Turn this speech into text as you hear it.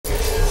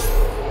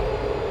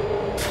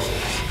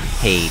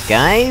Hey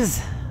guys,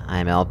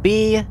 I'm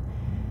LB,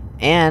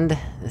 and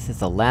this is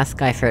the last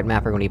Skyferret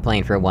map we're gonna be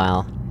playing for a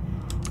while.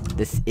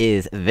 This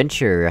is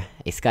Venture,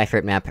 a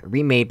Skyferret map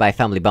remade by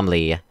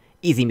Bumbly.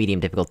 Easy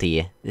medium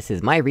difficulty. This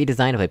is my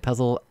redesign of a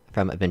puzzle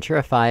from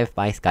Ventura 5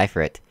 by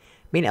Skyferret.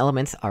 Main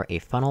elements are a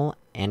funnel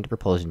and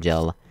repulsion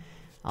gel.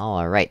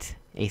 Alright,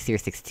 a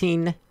Series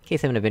 16,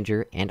 K7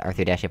 Avenger, and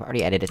R3- I've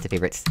already added it to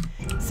favorites.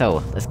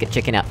 So, let's get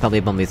checking out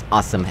Bumbly's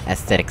awesome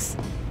aesthetics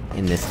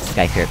in this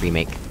Skyferret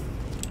remake.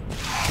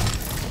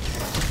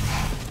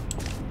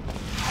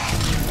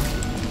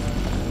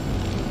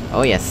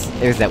 Oh yes,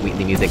 there's that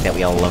Wheatley music that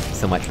we all love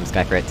so much from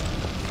Skyferret.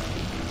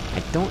 I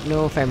don't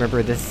know if I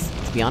remember this,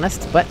 to be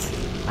honest, but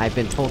I've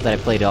been told that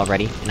I've played it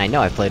already, and I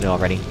know I've played it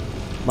already.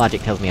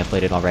 Logic tells me I've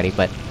played it already,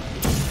 but...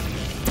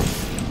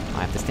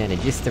 I have to stand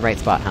in just the right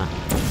spot, huh?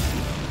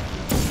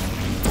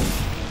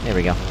 There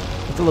we go.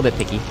 It's a little bit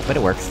picky, but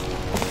it works.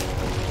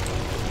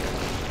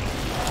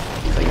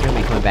 So you're gonna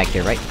be coming back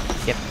here, right?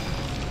 Yep.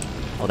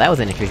 Well, that was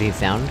an interesting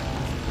sound.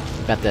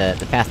 We've got the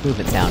fast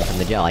movement sound from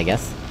the gel, I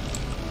guess.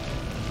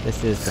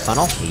 This is the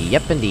funnel?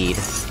 Yep, indeed.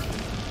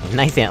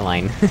 Nice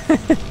antline.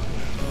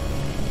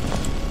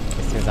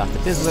 This turns off the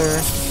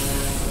fizzler.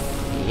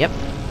 Yep.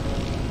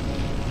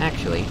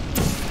 Actually,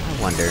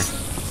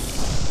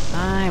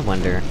 I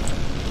wonder...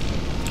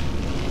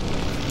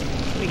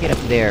 Can we get up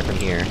there from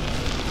here?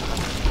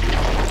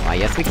 Why,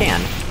 yes we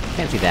can!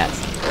 Fancy that.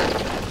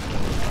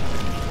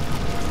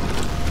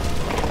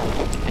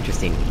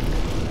 Interesting.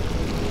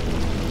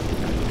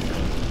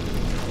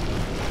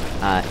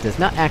 Does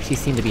not actually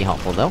seem to be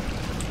helpful, though.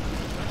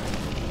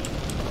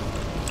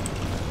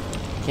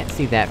 Can't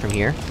see that from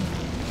here.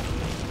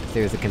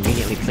 There's a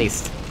conveniently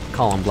placed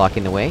column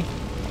blocking the way.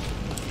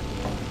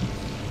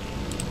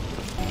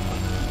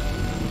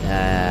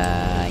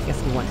 I guess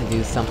we want to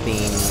do something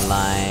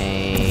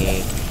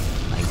like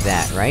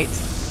that, right?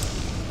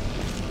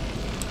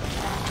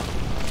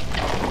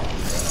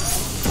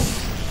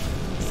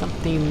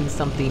 Something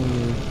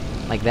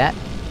like that?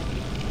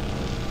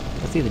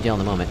 We'll see the gel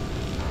in a moment.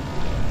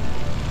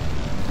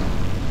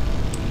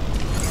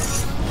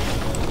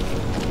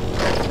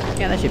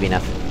 Yeah, that should be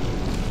enough.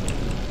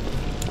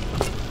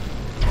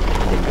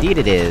 And indeed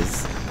it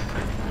is!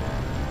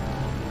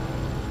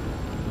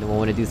 Then we'll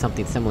want to do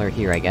something similar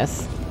here, I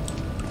guess.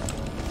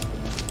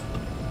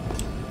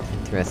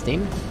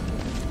 Interesting.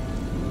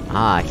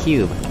 Ah,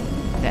 cube.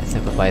 That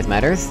simplifies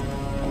matters.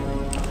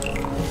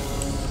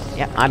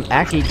 Yeah, I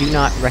actually do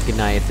not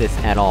recognize this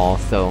at all,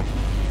 so...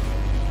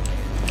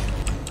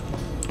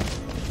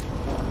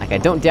 Like, I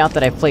don't doubt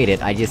that I've played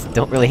it, I just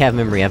don't really have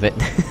memory of it.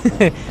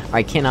 Or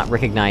I cannot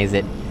recognize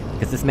it.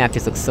 Because this map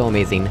just looks so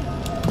amazing.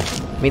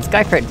 I mean,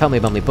 Skyferret and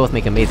Bumbly both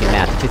make amazing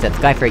maps, it's just that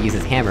Skyferret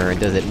uses Hammer and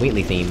does it in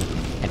Wheatley theme,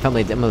 and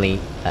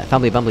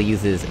Bumbly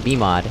uses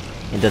Bmod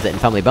and does it in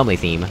Bumbly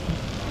theme.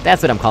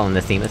 That's what I'm calling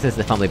this theme, this is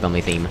the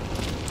Bumbly theme.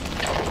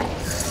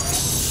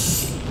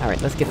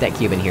 Alright, let's get that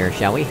cube in here,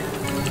 shall we?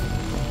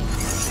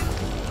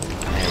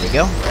 There we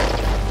go.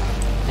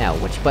 Now,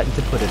 which button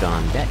to put it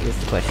on? That is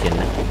the question.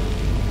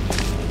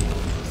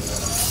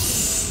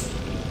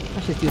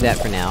 Let's just do that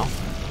for now.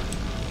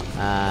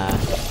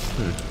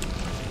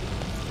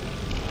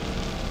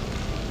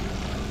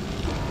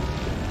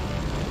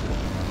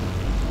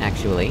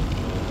 Actually...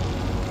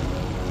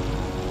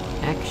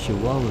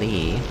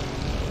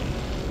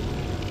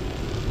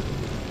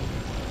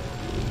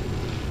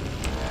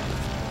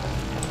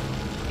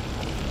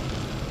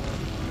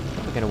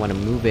 We're gonna wanna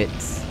move it...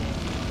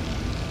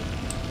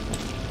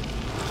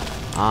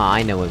 Ah,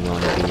 I know what we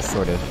wanna do,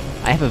 sort of.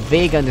 I have a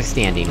vague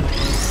understanding.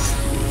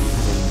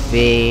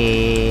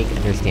 It's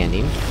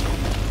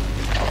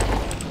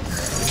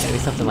gotta be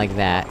something like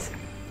that.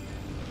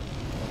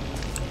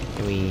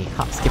 Then we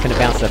hop, skip, and a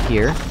bounce up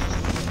here.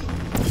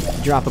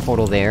 Drop a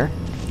portal there.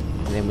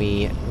 And then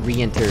we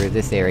re-enter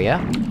this area.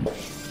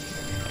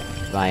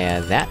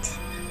 Via that.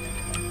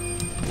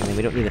 And then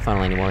we don't need the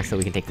funnel anymore, so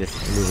we can take this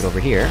and move it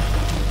over here.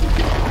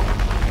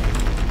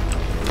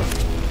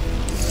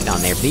 Get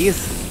on there,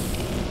 please.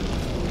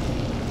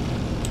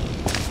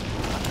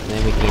 And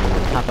then we can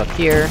hop up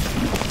here.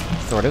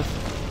 Sort of.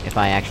 If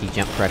I actually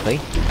jump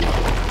correctly.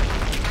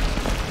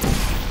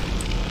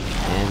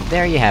 And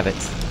there you have it.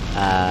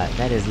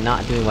 That is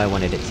not doing what I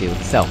wanted it to.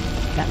 So,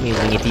 that means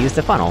we need to use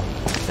the funnel.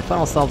 The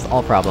funnel solves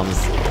all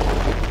problems.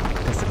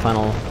 Because the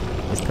funnel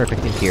is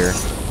perfect in here.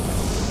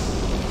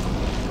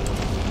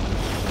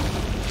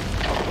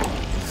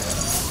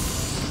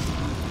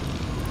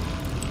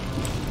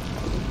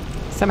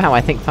 Somehow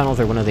I think funnels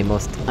are one of the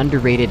most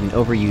underrated and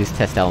overused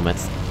test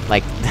elements.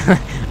 Like,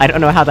 I don't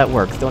know how that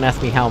works, don't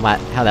ask me how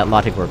that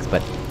logic works,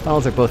 but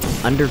funnels are both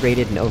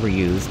underrated and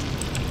overused.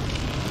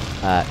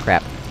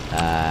 Crap.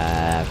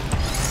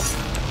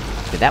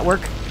 Did that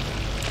work?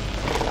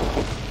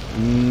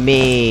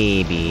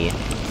 Maybe.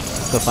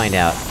 Let's go find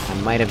out. I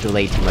might have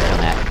delayed too much on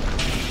that.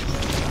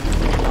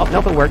 Oh,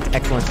 nope, it worked!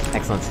 Excellent,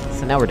 excellent.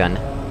 So now we're done.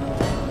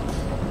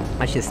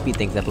 Let's just speed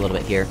things up a little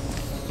bit here.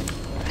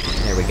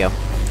 There we go.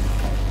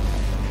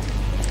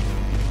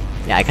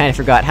 Yeah, I kinda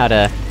forgot how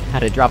to Had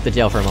to drop the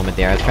gel for a moment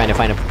there. I was trying to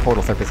find a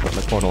portal surface to put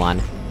the portal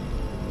on.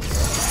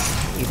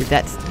 You did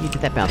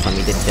that bounce on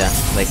me, didn't ya?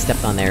 'Cause I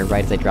stepped on there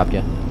right as I dropped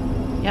ya.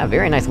 Yeah,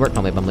 very nice work,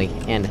 Fumbly Bumbly,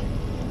 and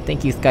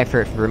thank you,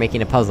 Skyferret, for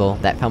making a puzzle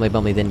that Fumbly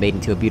Bumbly then made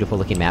into a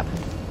beautiful-looking map.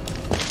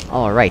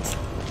 Alright.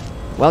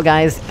 Well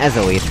guys, as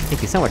always,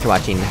 thank you so much for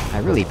watching, I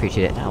really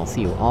appreciate it, and I'll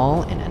see you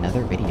all in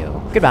another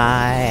video.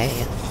 Goodbye!